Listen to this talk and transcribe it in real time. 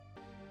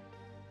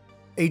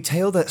A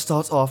tale that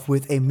starts off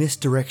with a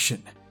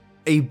misdirection.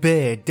 A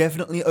bear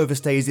definitely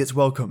overstays its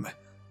welcome.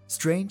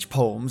 Strange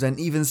poems and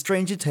even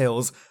stranger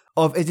tales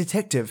of a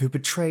detective who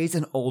betrays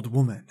an old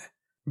woman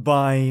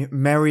by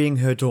marrying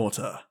her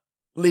daughter,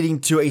 leading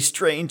to a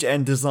strange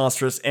and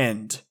disastrous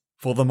end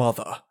for the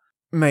mother.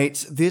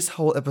 Mate, this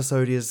whole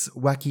episode is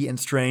wacky and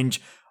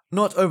strange,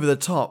 not over the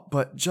top,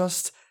 but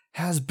just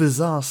has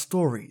bizarre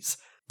stories,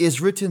 is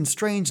written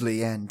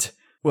strangely and,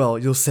 well,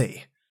 you'll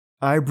see.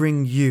 I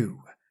bring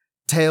you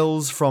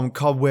Tales from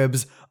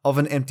Cobwebs of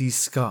an Empty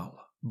Skull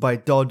by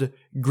Dodd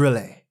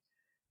Grille,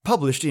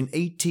 published in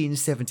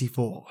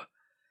 1874.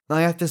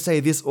 I have to say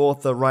this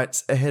author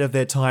writes ahead of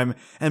their time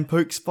and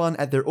pokes fun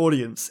at their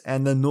audience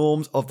and the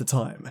norms of the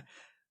time.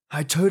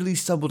 I totally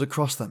stumbled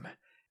across them,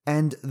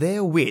 and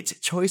their wit,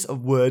 choice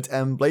of words,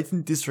 and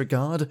blatant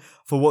disregard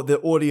for what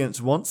their audience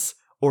wants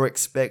or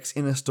expects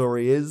in a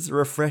story is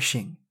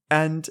refreshing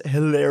and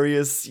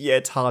hilarious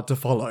yet hard to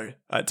follow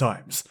at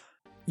times.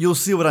 You'll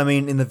see what I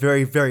mean in the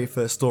very, very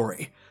first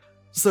story.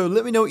 So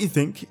let me know what you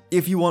think.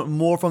 If you want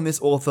more from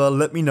this author,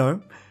 let me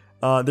know.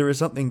 There is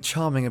something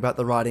charming about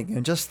the writing,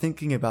 and just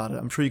thinking about it,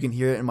 I'm sure you can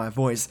hear it in my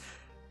voice,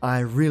 I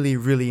really,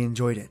 really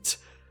enjoyed it.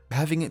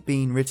 Having it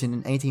been written in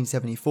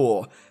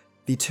 1874,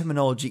 the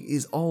terminology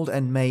is old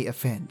and may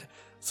offend,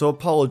 so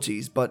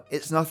apologies, but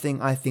it's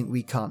nothing I think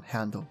we can't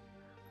handle.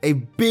 A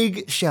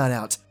big shout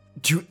out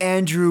to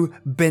Andrew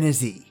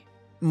Benezzi,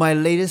 my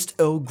latest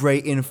Earl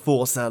Grey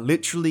enforcer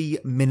literally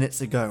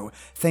minutes ago.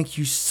 Thank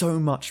you so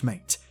much,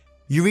 mate.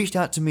 You reached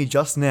out to me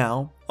just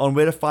now on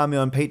where to find me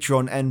on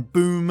Patreon, and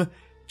boom,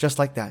 just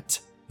like that,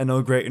 an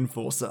Earl Grey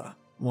enforcer.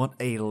 What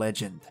a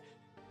legend.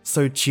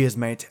 So cheers,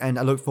 mate, and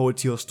I look forward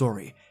to your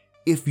story.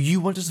 If you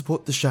want to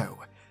support the show,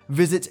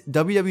 visit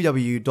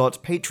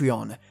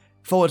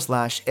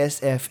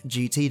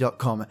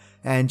www.patreon.com/sfgt.com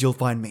and you'll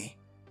find me.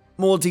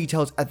 More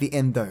details at the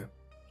end though.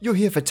 You're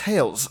here for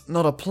tales,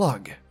 not a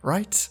plug,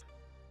 right?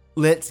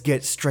 Let's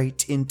get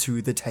straight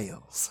into the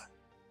tales.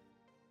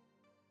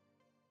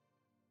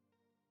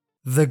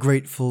 The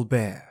Grateful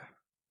Bear.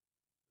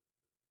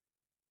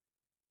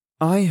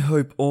 I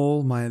hope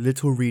all my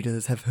little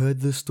readers have heard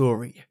the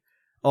story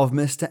of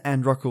Mr.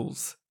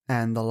 Androcles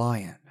and the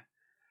lion.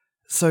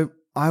 So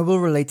I will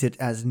relate it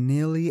as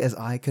nearly as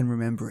I can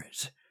remember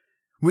it,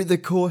 with the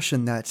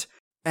caution that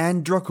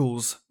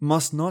Androcles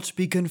must not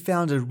be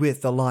confounded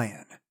with the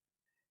lion.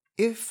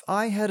 If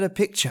I had a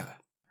picture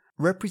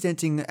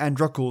representing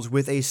Androcles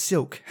with a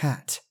silk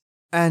hat,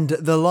 and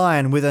the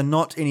lion with a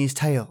knot in his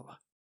tail,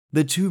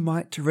 the two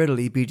might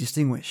readily be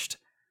distinguished.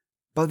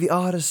 But the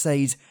artist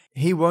says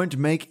he won't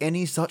make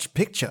any such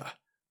picture,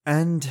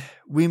 and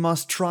we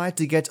must try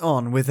to get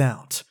on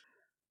without.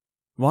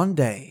 One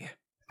day,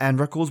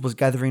 Androcles was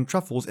gathering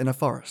truffles in a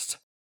forest,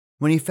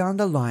 when he found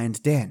a lion's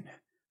den,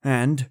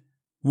 and,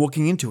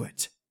 walking into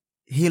it,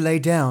 he lay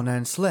down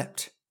and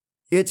slept.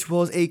 It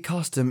was a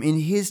custom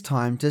in his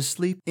time to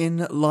sleep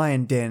in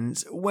lion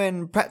dens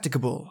when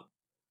practicable.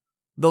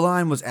 The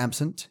lion was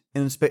absent,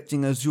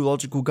 inspecting a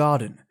zoological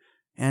garden,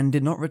 and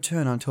did not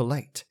return until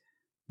late.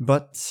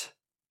 But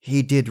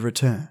he did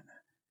return.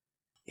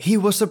 He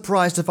was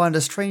surprised to find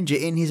a stranger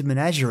in his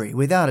menagerie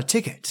without a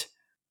ticket,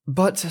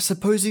 but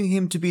supposing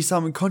him to be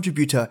some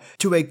contributor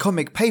to a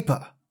comic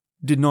paper,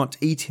 did not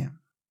eat him.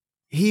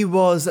 He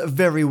was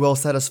very well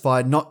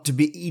satisfied not to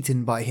be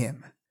eaten by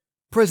him.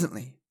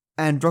 Presently,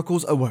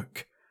 Androcles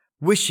awoke,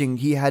 wishing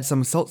he had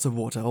some seltzer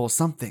water or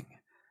something.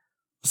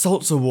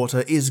 Seltzer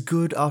water is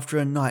good after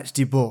a night's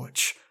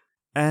debauch,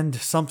 and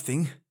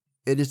something,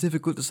 it is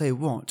difficult to say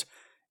what,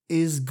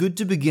 is good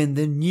to begin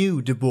the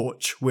new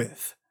debauch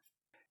with.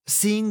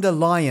 Seeing the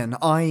lion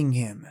eyeing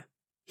him,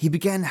 he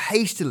began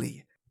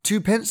hastily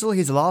to pencil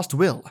his last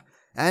will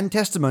and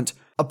testament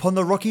upon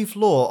the rocky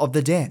floor of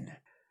the den.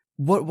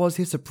 What was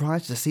his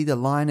surprise to see the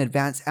lion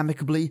advance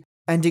amicably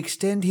and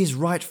extend his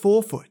right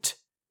forefoot.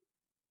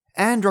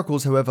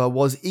 Androcles, however,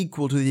 was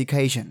equal to the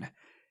occasion.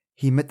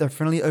 He met the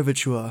friendly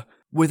overture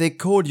with a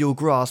cordial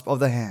grasp of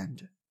the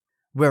hand,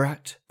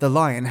 whereat the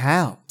lion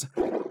howled,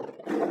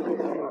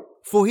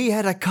 for he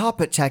had a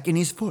carpet tack in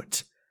his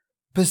foot.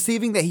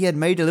 Perceiving that he had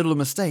made a little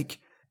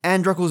mistake,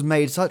 Androcles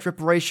made such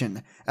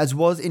reparation as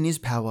was in his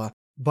power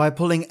by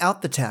pulling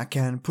out the tack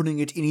and putting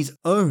it in his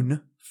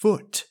own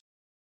foot.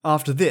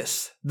 After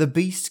this, the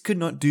beast could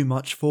not do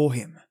much for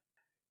him.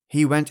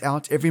 He went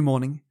out every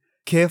morning,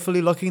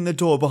 carefully locking the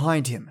door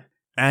behind him,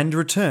 and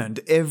returned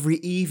every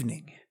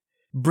evening,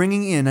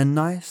 bringing in a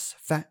nice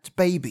fat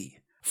baby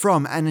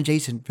from an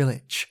adjacent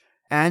village,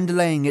 and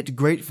laying it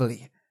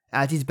gratefully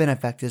at his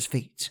benefactor's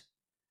feet.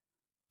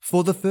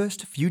 For the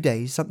first few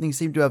days something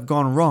seemed to have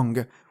gone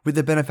wrong with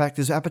the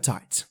benefactor's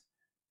appetite,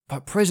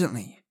 but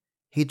presently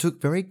he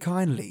took very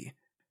kindly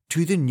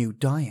to the new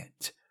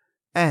diet,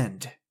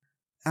 and,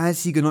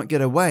 as he could not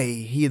get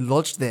away, he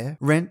lodged there,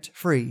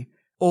 rent-free,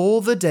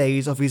 all the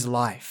days of his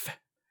life,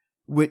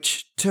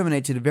 which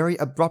terminated very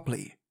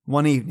abruptly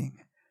one evening,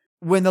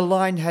 when the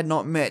lion had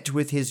not met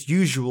with his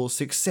usual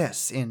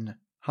success in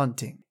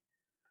hunting.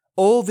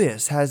 All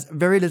this has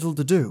very little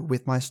to do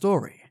with my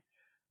story.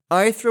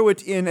 I throw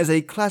it in as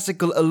a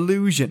classical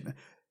allusion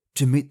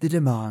to meet the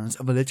demands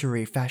of a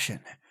literary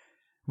fashion,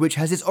 which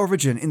has its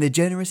origin in the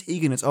generous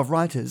eagerness of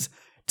writers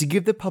to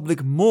give the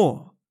public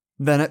more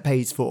than it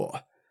pays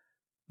for.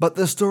 But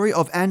the story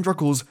of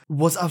Androcles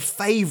was a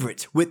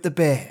favourite with the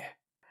bear,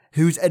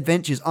 whose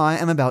adventures I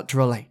am about to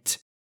relate.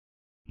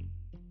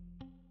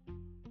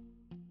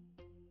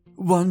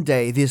 One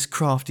day this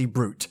crafty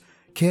brute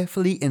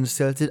carefully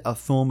inserted a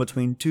thorn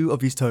between two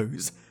of his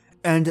toes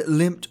and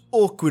limped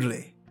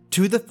awkwardly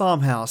to the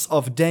farmhouse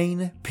of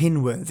Dame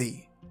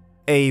Pinworthy,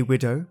 a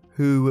widow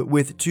who,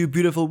 with two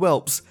beautiful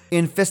whelps,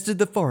 infested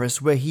the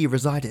forest where he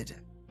resided.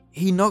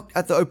 He knocked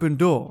at the open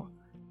door,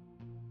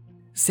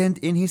 sent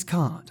in his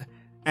card,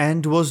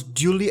 and was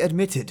duly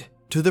admitted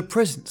to the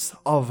presence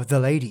of the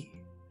lady,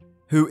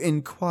 who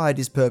inquired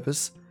his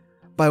purpose.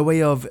 By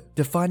way of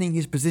defining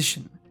his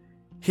position,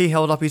 he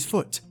held up his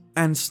foot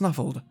and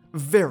snuffled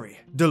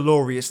very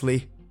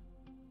dolorously.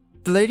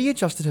 The lady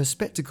adjusted her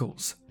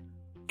spectacles,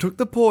 took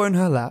the paw in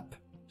her lap.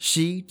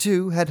 She,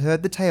 too, had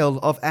heard the tale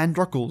of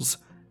Androcles,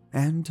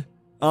 and,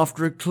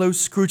 after a close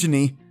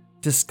scrutiny,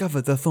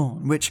 discovered the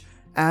thorn, which,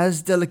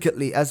 as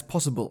delicately as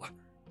possible,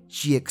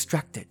 she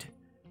extracted,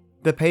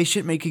 the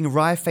patient making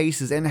wry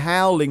faces and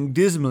howling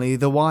dismally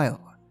the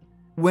while.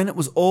 When it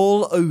was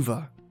all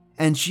over,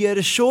 and she had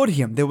assured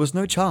him there was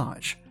no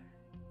charge,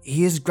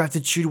 his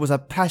gratitude was a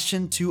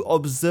passion to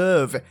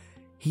observe.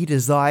 He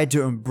desired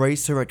to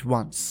embrace her at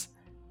once,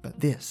 but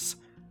this,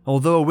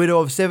 although a widow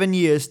of 7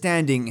 years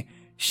standing,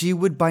 she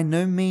would by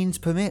no means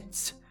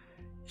permit.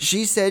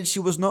 She said she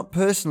was not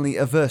personally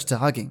averse to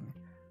hugging.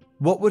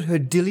 What would her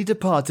dearly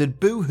departed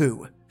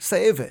Boohoo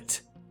say of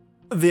it?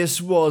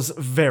 This was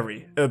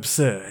very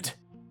absurd,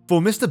 for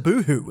Mr.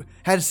 Boohoo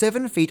had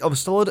 7 feet of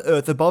solid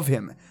earth above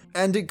him,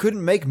 and it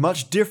couldn't make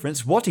much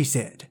difference what he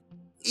said,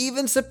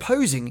 even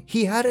supposing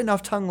he had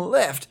enough tongue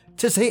left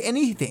to say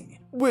anything,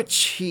 which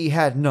he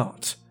had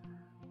not.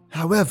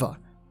 However,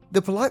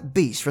 the polite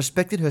beast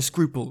respected her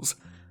scruples,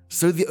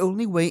 so the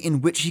only way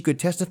in which he could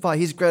testify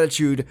his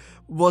gratitude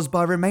was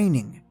by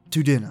remaining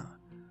to dinner.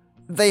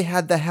 They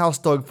had the house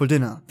dog for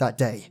dinner that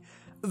day,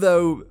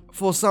 though,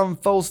 for some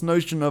false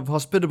notion of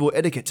hospitable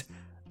etiquette,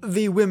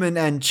 the women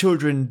and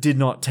children did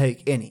not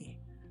take any.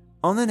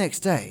 On the next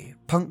day,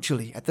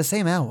 punctually at the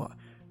same hour,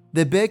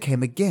 the bear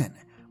came again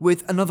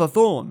with another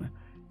thorn,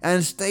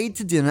 and stayed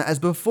to dinner as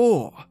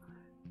before.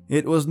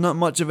 It was not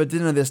much of a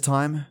dinner this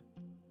time,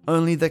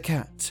 only the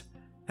cat,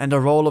 and a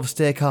roll of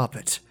stair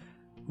carpet,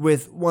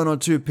 with 1 or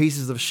 2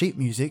 pieces of sheet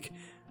music,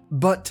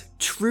 but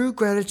true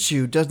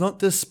gratitude does not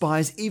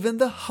despise even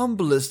the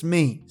humblest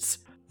means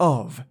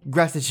of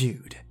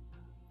gratitude.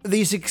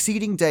 The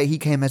succeeding day he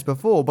came as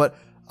before, but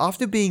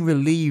after being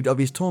relieved of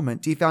his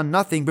torment, he found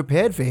nothing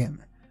prepared for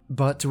him.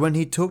 But when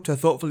he took to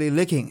thoughtfully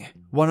licking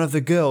one of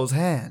the girl's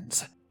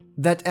hands,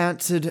 that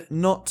answered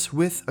not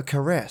with a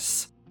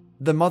caress,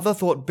 the mother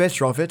thought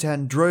better of it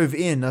and drove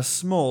in a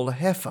small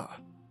heifer.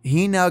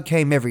 He now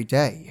came every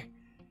day.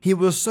 He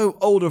was so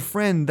old a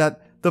friend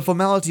that the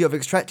formality of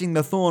extracting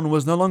the thorn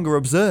was no longer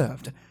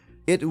observed.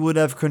 It would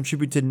have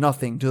contributed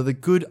nothing to the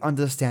good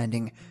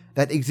understanding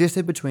that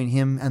existed between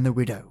him and the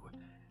widow.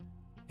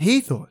 He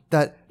thought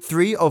that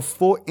 3 of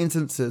 4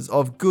 instances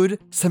of good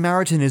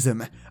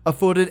Samaritanism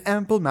afforded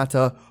ample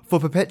matter for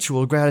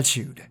perpetual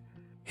gratitude.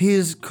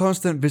 His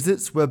constant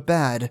visits were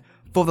bad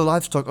for the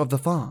livestock of the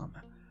farm,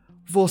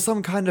 for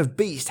some kind of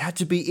beast had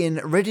to be in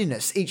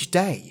readiness each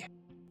day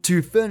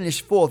to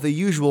furnish forth the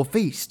usual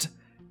feast,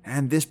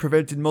 and this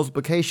prevented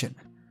multiplication.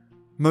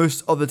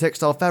 Most of the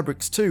textile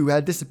fabrics, too,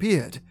 had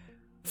disappeared,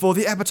 for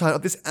the appetite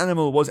of this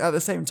animal was at the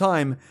same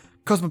time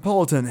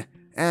cosmopolitan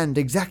and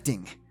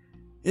exacting.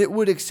 It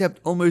would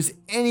accept almost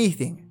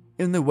anything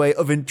in the way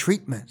of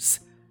entreatments,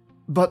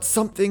 but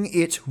something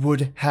it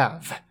would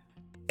have.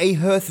 A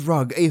hearth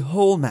rug, a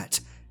hall mat,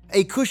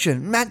 a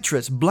cushion,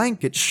 mattress,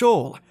 blanket,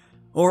 shawl,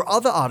 or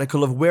other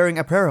article of wearing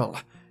apparel.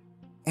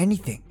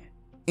 Anything,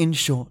 in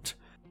short,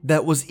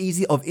 that was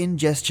easy of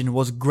ingestion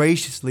was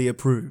graciously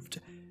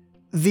approved.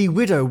 The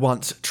widow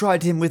once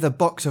tried him with a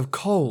box of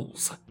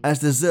coals as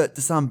dessert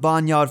to some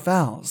barnyard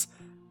fowls,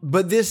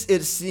 but this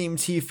it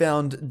seems he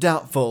found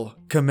doubtful,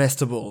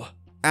 comestible,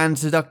 and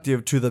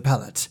seductive to the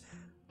palate,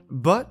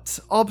 but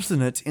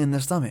obstinate in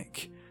the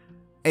stomach.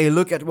 A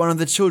look at one of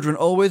the children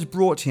always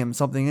brought him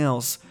something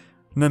else,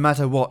 no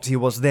matter what he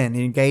was then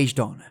engaged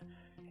on.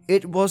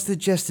 It was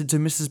suggested to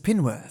Mrs.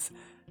 Pinworth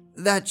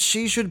that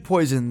she should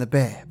poison the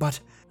bear, but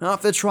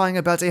after trying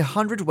about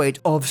 100 weight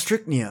of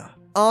strychnia,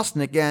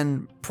 arsenic,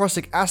 and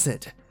prussic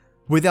acid,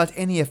 without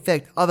any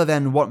effect other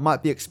than what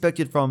might be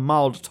expected from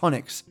mild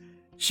tonics,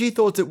 she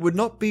thought it would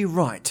not be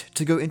right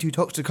to go into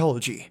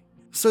toxicology.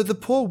 So the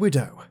poor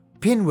widow,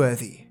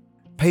 Pinworthy,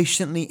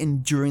 patiently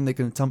enduring the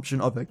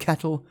consumption of her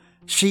cattle,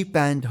 sheep,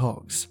 and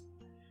hogs,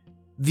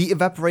 the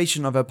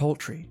evaporation of her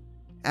poultry,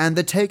 and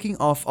the taking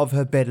off of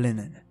her bed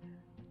linen,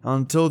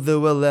 until there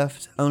were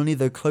left only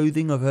the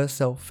clothing of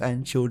herself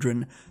and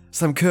children,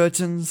 some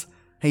curtains,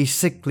 a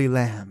sickly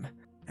lamb,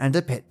 and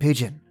a pet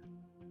pigeon.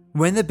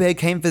 When the bear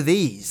came for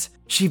these,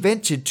 she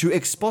ventured to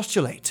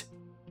expostulate.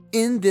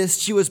 In this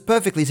she was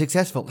perfectly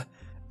successful.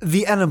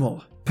 The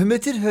animal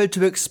permitted her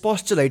to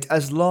expostulate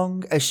as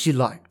long as she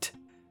liked.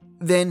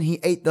 Then he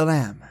ate the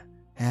lamb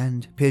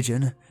and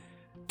pigeon,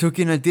 took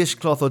in a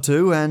dishcloth or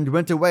two, and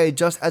went away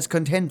just as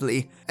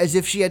contentedly as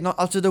if she had not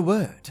uttered a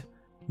word.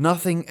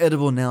 Nothing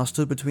edible now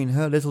stood between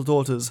her little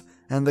daughters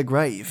and the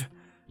grave.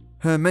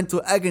 Her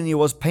mental agony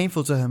was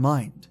painful to her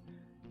mind.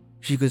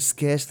 She could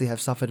scarcely have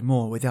suffered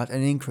more without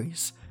an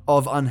increase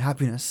of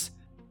unhappiness.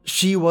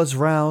 She was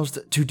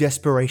roused to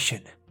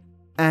desperation,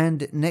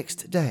 and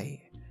next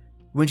day,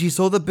 when she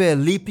saw the bear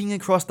leaping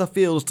across the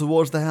fields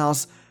towards the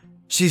house,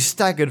 she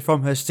staggered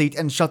from her seat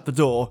and shut the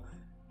door.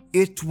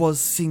 It was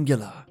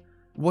singular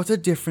what a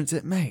difference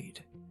it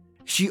made.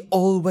 She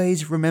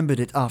always remembered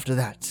it after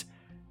that,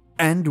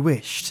 and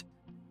wished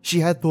she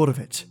had thought of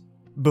it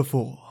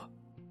before.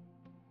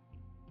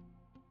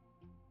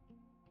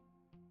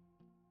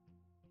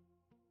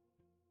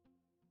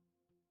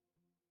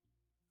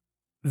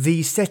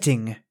 The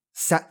setting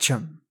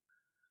Satcham.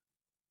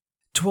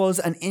 'Twas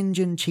an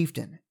Indian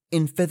chieftain,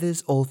 in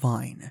feathers all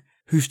fine,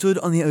 who stood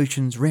on the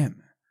ocean's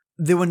rim.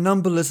 There were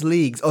numberless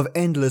leagues of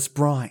endless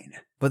brine,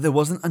 but there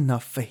wasn't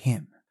enough for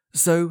him.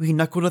 So he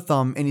knuckled a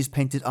thumb in his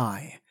painted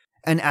eye,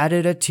 and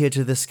added a tear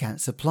to the scant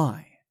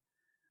supply.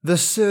 The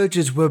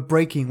surges were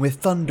breaking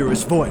with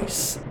thunderous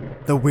voice.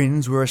 The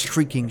winds were a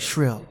shrieking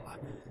shrill.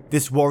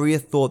 This warrior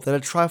thought that a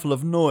trifle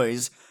of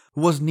noise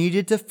was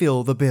needed to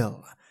fill the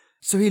bill.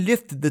 So he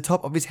lifted the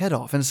top of his head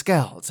off and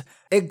scowled,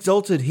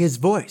 exalted his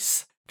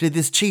voice to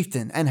this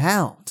chieftain and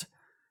howled.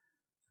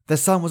 The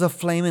sun was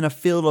aflame in a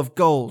field of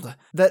gold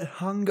that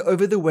hung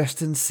over the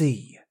western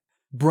sea.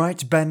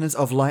 Bright banners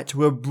of light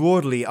were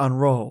broadly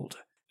unrolled,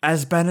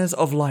 as banners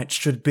of light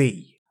should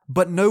be.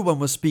 But no one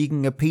was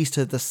speaking a peace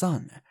to the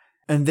sun,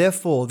 and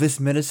therefore this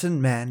medicine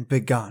man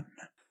begun.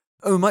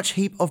 O much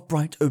heap of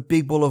bright, O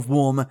big ball of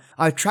warm,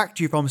 I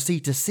tracked you from sea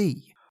to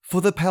sea. For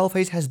the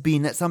paleface has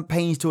been at some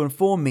pains to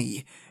inform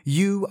me,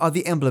 you are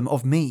the emblem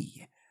of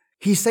me.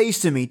 He says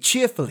to me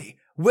cheerfully,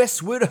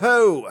 westward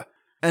ho!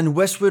 And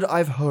westward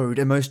I've hoed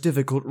a most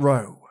difficult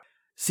row.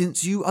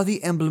 Since you are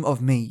the emblem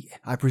of me,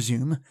 I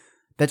presume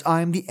that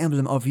I'm the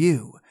emblem of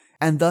you,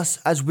 and thus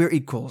as we're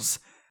equals,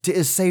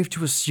 'tis safe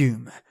to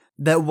assume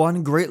that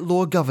one great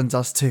law governs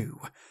us two.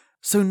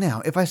 So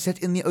now if I set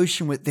in the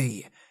ocean with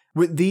thee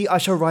I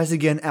shall rise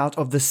again out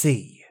of the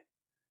sea.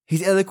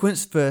 His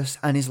eloquence first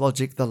and his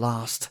logic the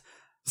last.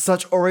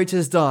 Such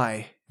orators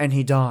die, and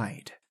he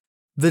died.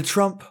 The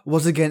trump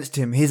was against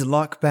him, his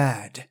luck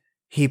bad.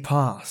 He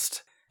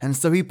passed, and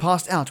so he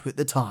passed out with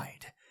the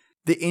tide.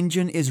 The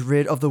Indian is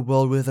rid of the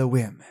world with a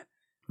whim.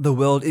 The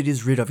world it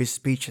is rid of his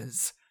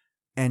speeches,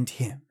 and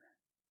him.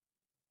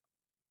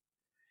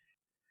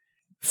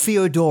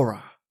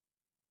 Theodora.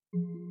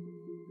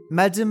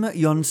 Madame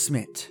Jon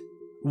Smit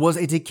was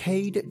a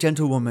decayed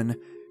gentlewoman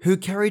who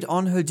carried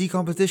on her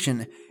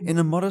decomposition in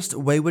a modest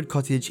wayward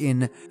cottage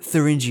in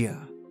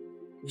Thuringia.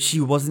 She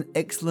was an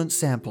excellent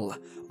sample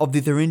of the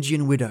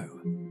Thuringian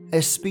widow,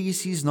 a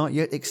species not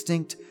yet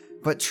extinct,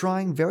 but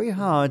trying very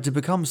hard to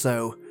become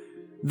so.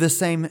 The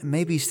same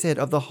may be said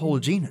of the whole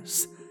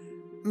genus.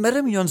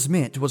 Madame Jon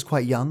Smit was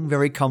quite young,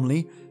 very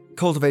comely,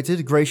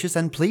 cultivated, gracious,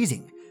 and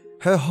pleasing.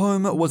 Her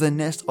home was a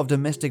nest of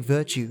domestic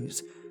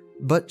virtues,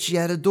 but she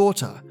had a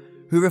daughter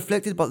who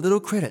reflected but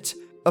little credit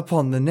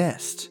upon the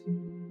nest.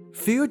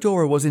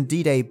 Theodora was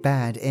indeed a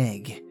bad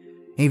egg,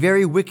 a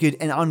very wicked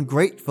and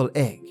ungrateful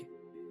egg.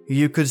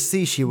 You could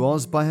see she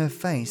was by her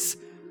face.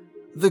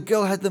 The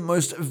girl had the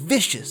most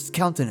vicious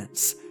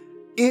countenance.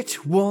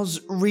 It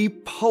was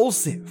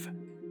repulsive.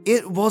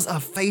 It was a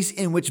face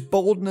in which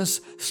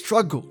boldness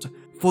struggled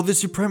for the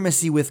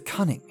supremacy with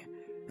cunning,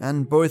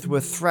 and both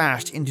were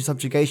thrashed into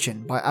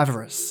subjugation by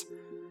avarice.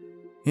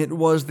 It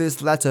was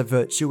this latter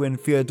virtue in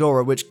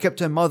Theodora which kept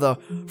her mother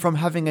from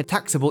having a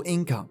taxable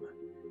income.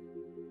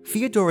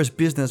 Theodora's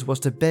business was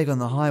to beg on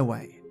the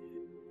highway.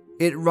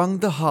 It wrung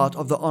the heart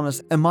of the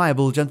honest,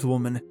 amiable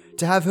gentlewoman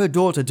to have her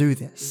daughter do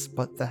this,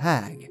 but the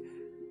hag,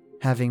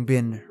 having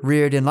been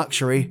reared in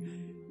luxury,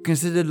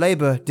 considered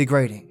labour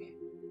degrading,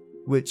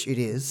 which it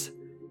is,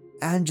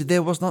 and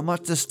there was not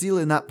much to steal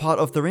in that part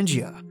of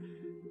Thuringia.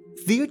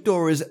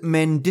 Theodora's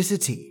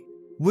mendicity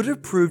would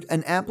have proved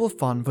an ample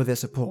fund for their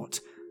support,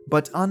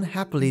 but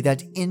unhappily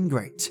that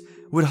ingrate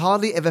would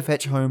hardly ever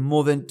fetch home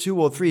more than 2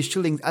 or 3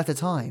 shillings at a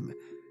time.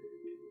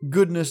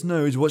 Goodness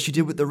knows what she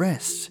did with the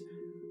rest.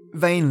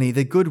 Vainly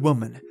the good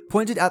woman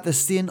pointed out the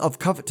sin of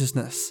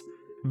covetousness.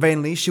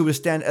 Vainly she would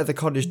stand at the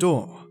cottage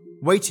door,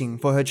 waiting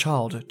for her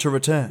child to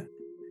return,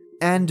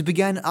 and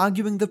began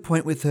arguing the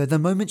point with her the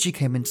moment she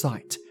came in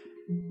sight.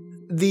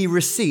 The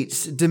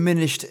receipts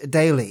diminished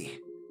daily,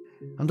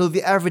 until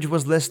the average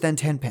was less than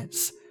 10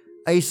 pence,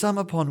 a sum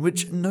upon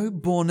which no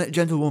born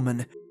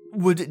gentlewoman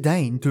would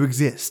deign to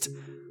exist.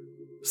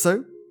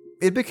 So,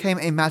 it became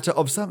a matter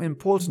of some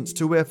importance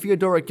to where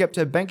Theodora kept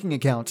her banking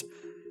account.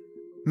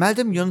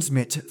 Madame Jon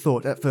Smit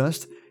thought at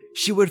first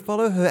she would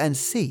follow her and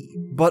see,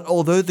 but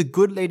although the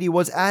good lady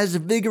was as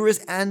vigorous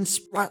and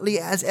sprightly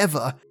as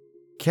ever,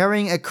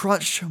 carrying a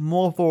crutch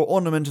more for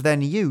ornament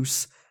than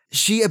use,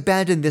 She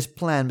abandoned this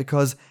plan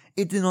because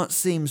it did not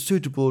seem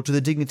suitable to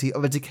the dignity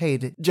of a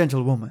decayed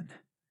gentlewoman.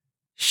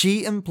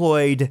 She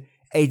employed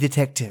a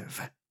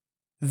detective.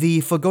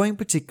 The foregoing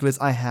particulars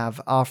I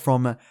have are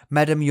from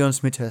Madame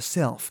Jonsmith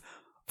herself.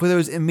 For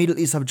those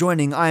immediately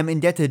subjoining, I am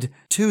indebted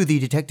to the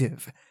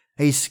detective,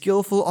 a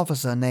skillful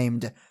officer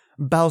named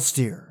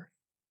Balstier.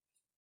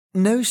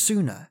 No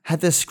sooner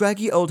had the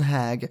scraggy old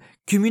hag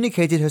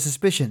communicated her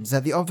suspicions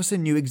that the officer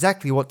knew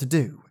exactly what to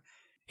do.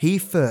 He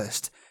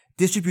first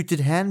distributed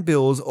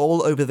handbills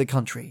all over the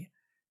country,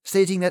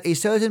 stating that a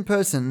certain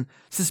person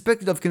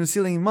suspected of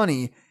concealing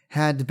money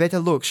had better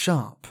look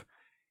sharp.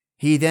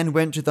 He then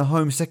went to the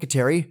Home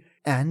Secretary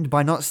and,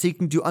 by not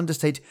seeking to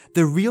understate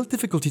the real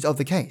difficulties of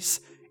the case,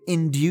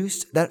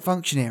 induced that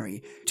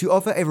functionary to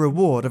offer a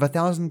reward of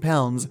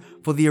 £1,000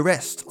 for the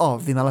arrest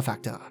of the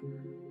malefactor.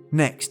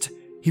 Next,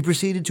 he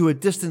proceeded to a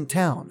distant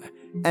town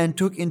and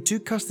took into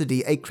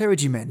custody a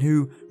clergyman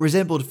who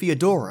resembled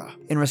Theodora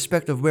in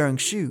respect of wearing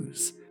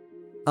shoes.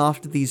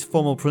 After these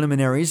formal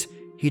preliminaries,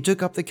 he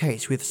took up the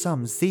case with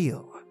some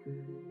zeal.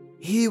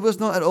 He was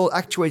not at all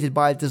actuated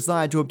by a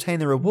desire to obtain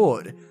the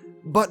reward,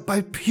 but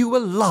by pure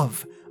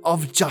love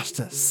of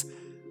justice.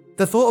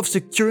 The thought of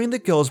securing the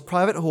girl's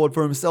private hoard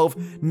for himself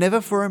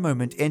never for a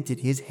moment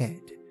entered his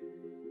head.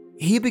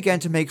 He began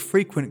to make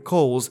frequent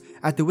calls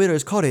at the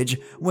widow's cottage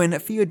when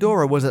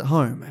Theodora was at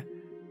home,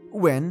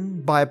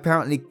 when, by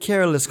apparently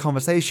careless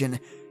conversation,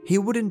 he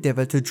would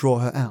endeavour to draw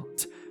her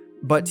out.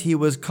 But he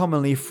was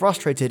commonly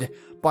frustrated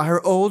by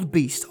her old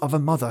beast of a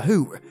mother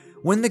who,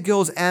 when the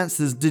girl's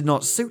answers did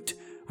not suit,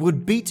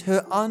 would beat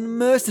her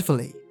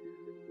unmercifully.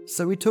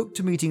 So he took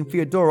to meeting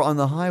Theodora on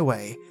the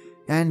highway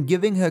and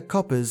giving her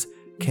coppers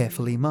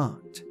carefully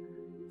marked.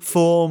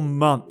 4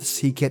 months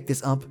he kept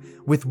this up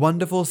with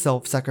wonderful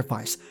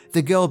self-sacrifice,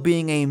 the girl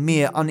being a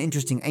mere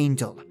uninteresting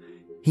angel.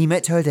 He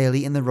met her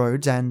daily in the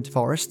roads and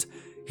forest.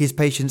 His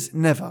patience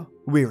never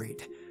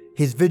wearied.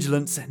 His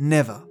vigilance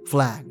never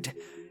flagged.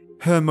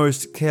 Her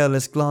most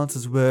careless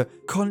glances were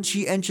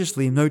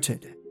conscientiously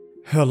noted,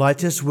 her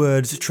lightest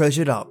words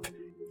treasured up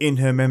in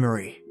her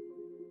memory.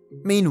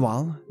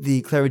 Meanwhile,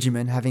 the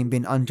clergyman having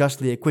been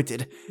unjustly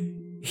acquitted,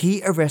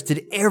 he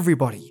arrested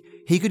everybody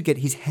he could get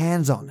his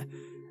hands on.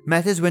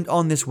 Matters went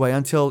on this way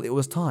until it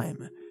was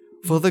time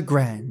for the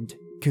grand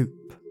coup.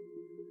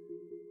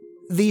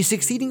 The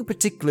succeeding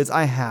particulars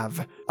I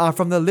have are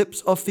from the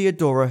lips of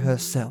Theodora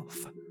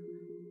herself.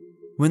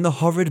 When the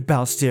horrid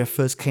Balstier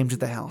first came to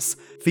the house,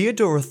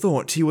 Theodora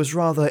thought he was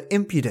rather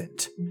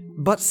impudent,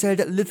 but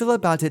said little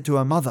about it to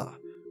her mother,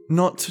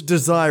 not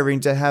desiring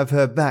to have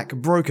her back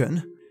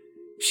broken.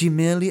 She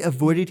merely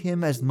avoided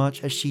him as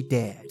much as she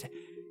dared.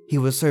 He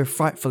was so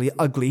frightfully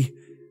ugly,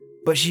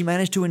 but she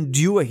managed to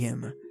endure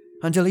him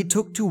until he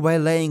took to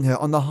waylaying her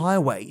on the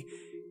highway,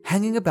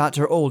 hanging about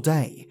her all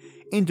day,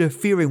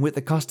 interfering with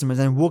the customers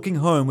and walking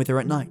home with her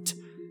at night.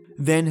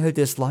 Then her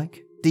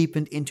dislike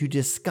deepened into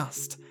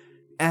disgust,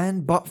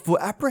 and but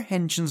for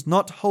apprehensions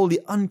not wholly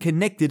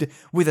unconnected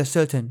with a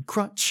certain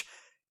crutch,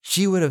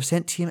 she would have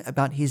sent him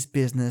about his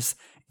business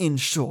in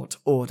short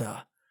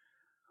order.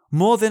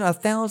 More than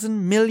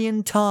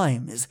 1,000,000,000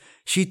 times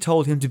she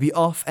told him to be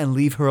off and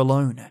leave her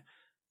alone.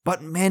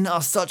 But men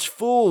are such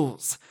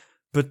fools,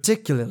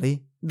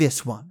 particularly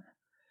this one.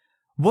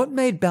 What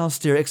made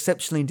Balstier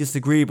exceptionally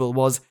disagreeable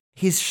was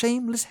his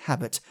shameless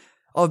habit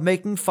of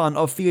making fun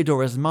of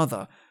Theodora's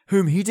mother,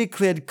 whom he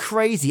declared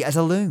crazy as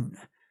a loon.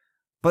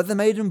 But the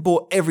maiden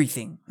bore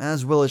everything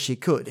as well as she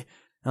could,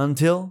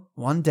 until,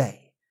 one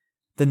day,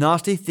 the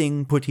nasty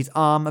thing put his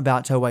arm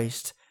about her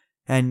waist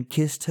and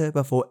kissed her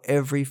before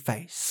every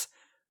face.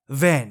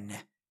 Then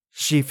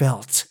she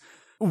felt,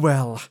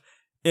 well,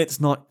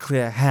 it's not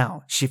clear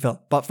how she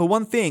felt, but for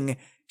one thing,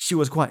 she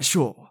was quite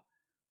sure.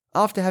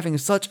 After having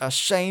such a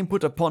shame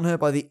put upon her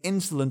by the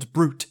insolent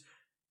brute,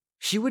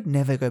 she would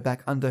never go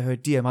back under her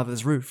dear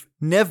mother's roof.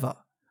 Never.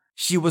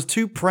 She was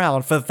too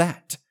proud for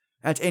that,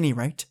 at any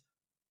rate.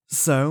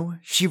 So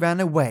she ran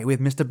away with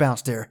Mr.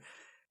 Balstier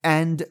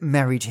and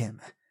married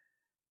him.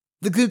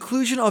 The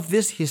conclusion of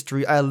this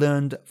history I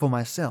learned for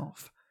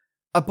myself.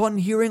 Upon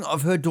hearing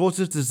of her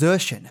daughter's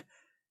desertion,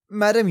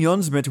 Madame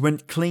Jonsmith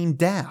went clean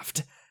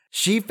daft.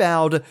 She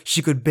vowed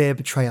she could bear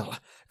betrayal,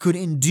 could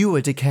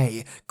endure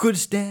decay, could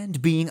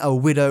stand being a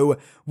widow,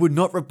 would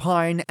not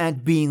repine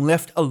at being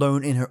left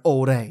alone in her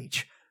old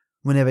age,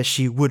 whenever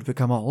she would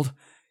become old,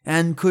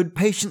 and could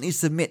patiently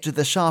submit to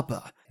the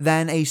sharper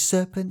than a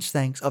serpent's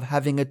thanks of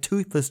having a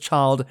toothless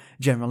child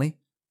generally.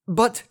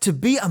 But to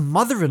be a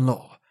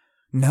mother-in-law?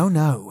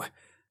 No.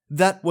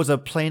 That was a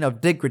plane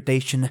of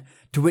degradation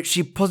to which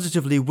she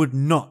positively would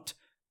not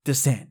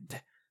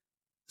descend.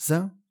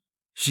 So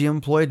she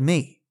employed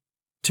me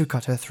to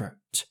cut her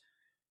throat.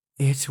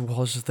 It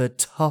was the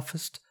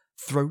toughest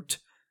throat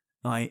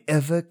I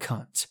ever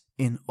cut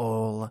in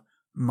all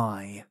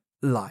my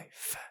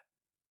life.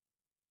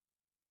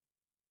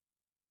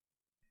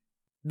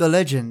 The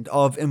Legend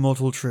of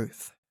Immortal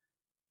Truth.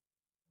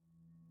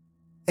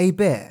 A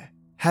bear,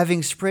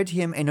 having spread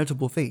him a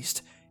notable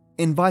feast,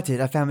 invited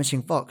a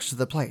famishing fox to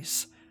the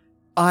place.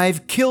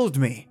 "I've killed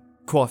me,"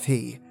 quoth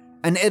he,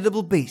 an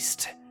edible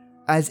beast,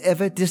 as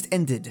ever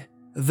distended,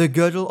 the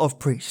girdle of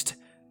priest,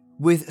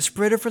 with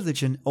spread of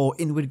religion or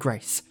inward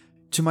grace.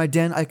 To my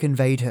den I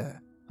conveyed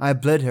her, I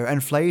bled her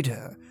and flayed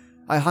her,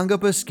 I hung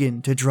up her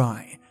skin to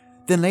dry,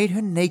 then laid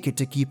her naked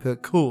to keep her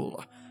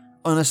cool,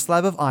 on a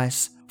slab of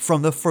ice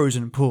from the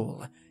frozen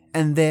pool,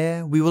 and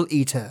there we will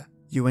eat her,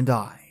 you and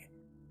I.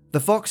 The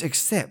fox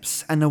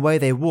accepts, and away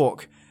they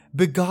walk,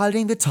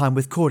 beguiling the time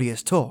with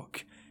courteous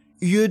talk.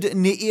 You'd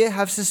ne'er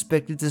have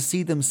suspected to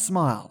see them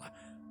smile.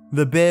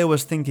 The bear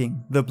was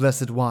thinking the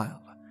blessed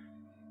while,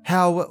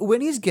 how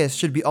when his guest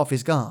should be off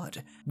his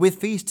guard, with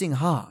feasting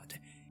hard,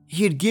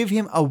 he'd give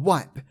him a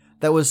wipe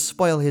that would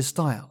spoil his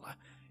style.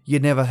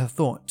 You'd never have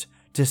thought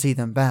to see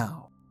them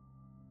bow.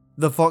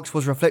 The fox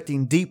was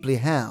reflecting deeply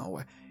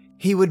how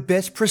he would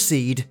best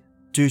proceed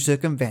to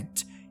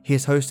circumvent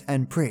his host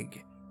and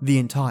prig, the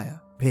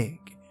entire pig,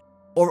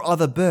 or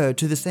other bird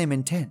to the same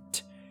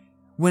intent.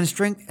 When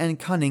strength and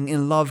cunning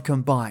in love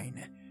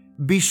combine,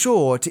 be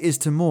sure 'tis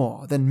to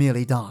more than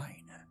merely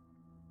dine.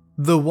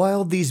 The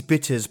while these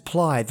bitters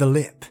ply the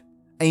lip,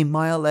 a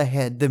mile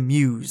ahead the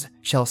muse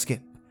shall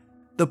skip.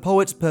 The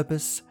poet's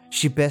purpose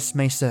she best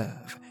may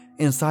serve,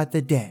 inside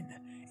the den,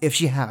 if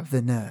she have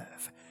the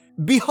nerve.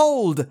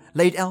 Behold,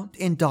 laid out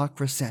in dark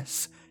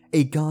recess,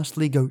 a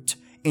ghastly goat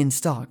in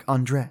stark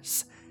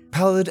undress,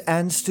 pallid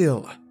and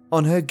still,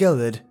 on her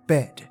gilded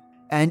bed,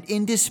 and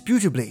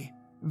indisputably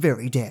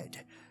very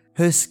dead.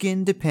 Her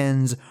skin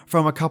depends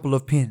from a couple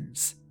of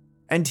pins.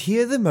 And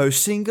here the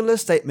most singular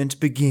statement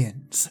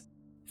begins.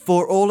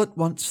 For all at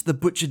once the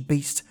butchered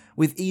beast,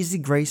 with easy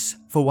grace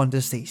for one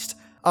deceased,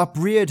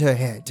 upreared her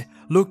head,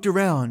 looked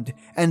around,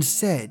 and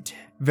said,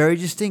 very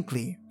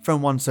distinctly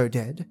from one so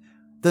dead,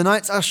 the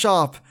nights are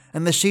sharp,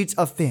 and the sheets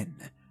are thin.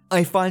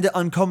 I find it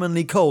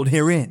uncommonly cold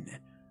herein.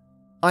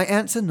 I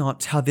answer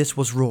not how this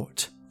was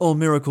wrought. All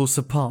miracles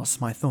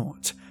surpass my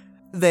thought.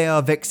 They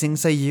are vexing,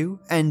 say you,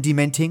 and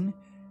dementing?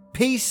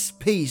 Peace,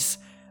 peace,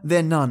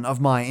 they're none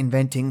of my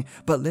inventing,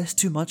 but lest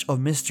too much of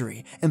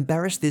mystery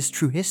embarrass this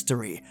true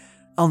history,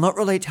 I'll not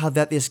relate how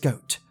that this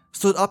goat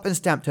stood up and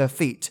stamped her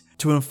feet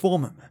to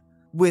inform 'em,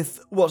 with,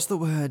 what's the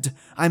word,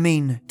 I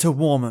mean to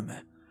warm 'em,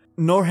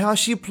 nor how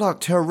she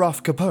plucked her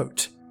rough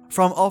capote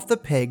from off the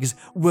pegs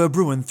were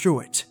bruin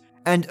through it,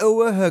 and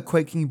o'er her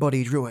quaking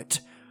body drew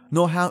it,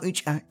 nor how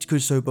each act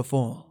could so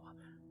befall.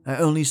 I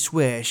only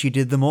swear she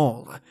did them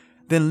all,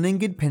 then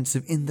lingered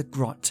pensive in the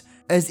grot,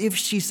 as if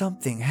she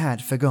something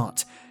had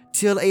forgot,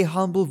 till a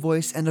humble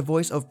voice and a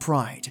voice of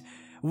pride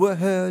were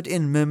heard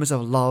in murmurs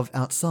of love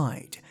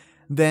outside.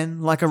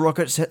 Then, like a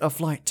rocket set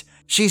aflight,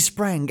 she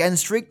sprang and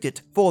streaked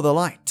it for the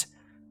light.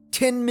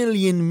 10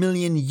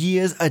 million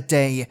years a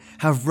day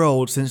have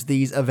rolled since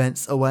these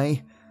events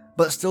away,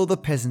 but still the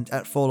peasant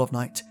at fall of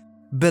night,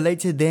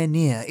 belated there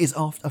near, is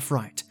oft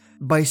affright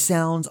by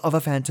sounds of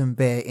a phantom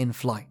bear in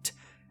flight,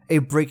 a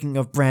breaking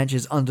of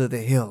branches under the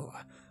hill,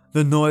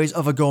 the noise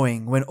of a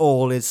going when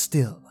all is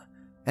still,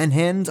 and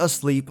hens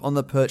asleep on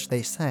the perch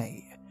they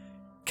say,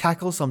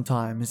 cackle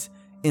sometimes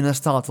in a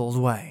startled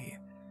way,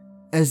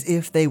 as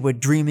if they were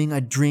dreaming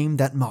a dream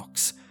that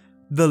mocks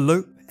the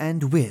lope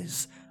and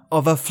whiz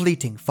of a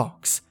fleeting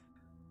fox.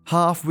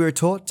 Half we're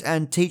taught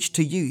and teach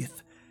to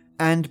youth,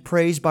 and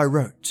praise by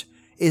rote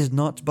is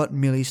not but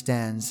merely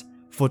stands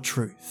for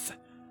truth.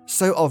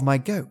 So of my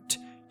goat,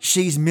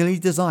 she's merely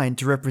designed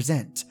to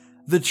represent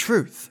the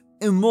truth,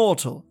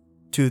 immortal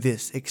to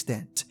this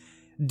extent.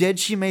 Dead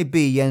she may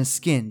be and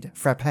skinned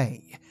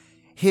frappe,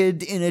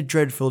 hid in a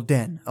dreadful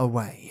den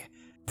away.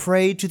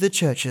 Pray to the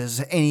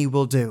churches any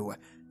will do,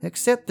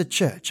 except the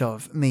church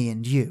of me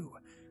and you.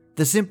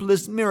 The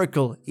simplest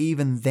miracle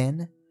even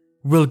then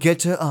will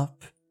get her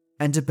up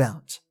and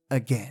about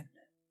again.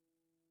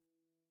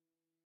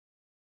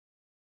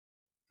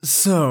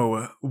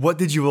 So, what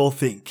did you all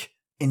think?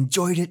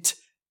 Enjoyed it?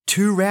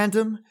 Too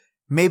random?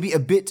 Maybe a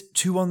bit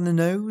too on the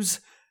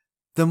nose?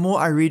 The more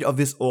I read of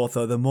this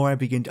author, the more I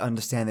begin to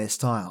understand their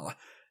style.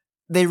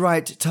 They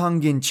write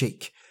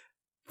tongue-in-cheek.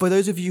 For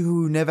those of you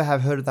who never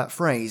have heard of that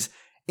phrase,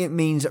 it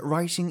means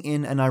writing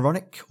in an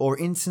ironic or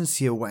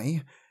insincere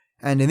way,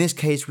 and in this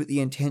case with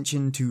the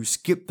intention to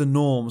skip the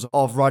norms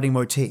of writing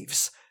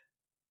motifs.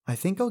 I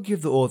think I'll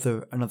give the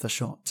author another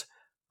shot,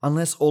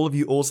 unless all of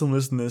you awesome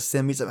listeners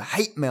send me some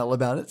hate mail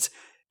about it,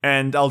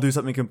 and I'll do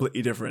something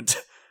completely different.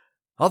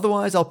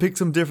 Otherwise, I'll pick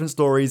some different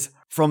stories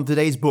from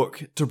today's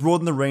book to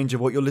broaden the range of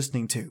what you're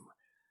listening to.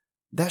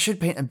 That should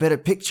paint a better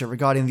picture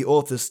regarding the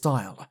author's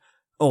style.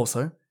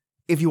 Also,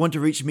 if you want to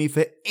reach me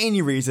for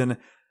any reason,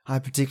 I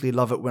particularly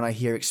love it when I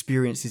hear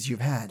experiences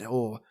you've had,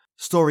 or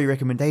story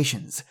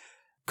recommendations.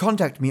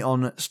 Contact me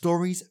on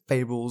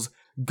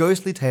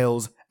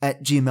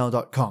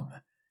storiesfablesghostlytales@gmail.com.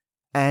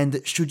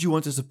 And should you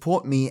want to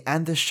support me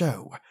and the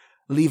show,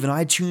 leave an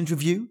iTunes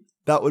review,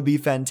 that would be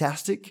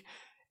fantastic,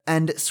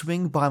 and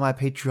swing by my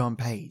Patreon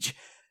page.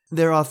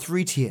 There are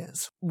 3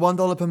 tiers,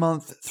 $1 per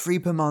month, $3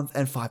 per month,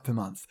 and $5 per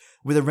month,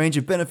 with a range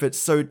of benefits,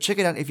 so check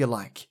it out if you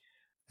like.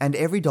 And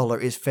every dollar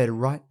is fed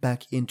right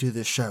back into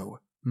the show.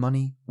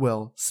 Money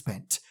well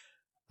spent.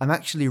 I'm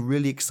actually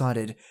really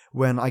excited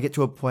when I get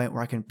to a point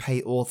where I can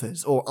pay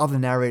authors or other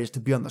narrators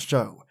to be on the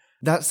show.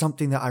 That's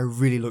something that I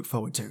really look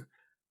forward to.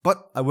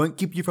 But I won't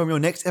keep you from your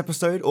next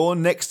episode or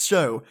next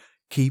show.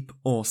 Keep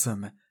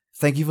awesome.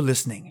 Thank you for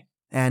listening.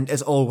 And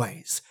as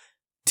always,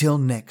 till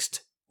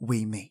next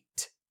we meet.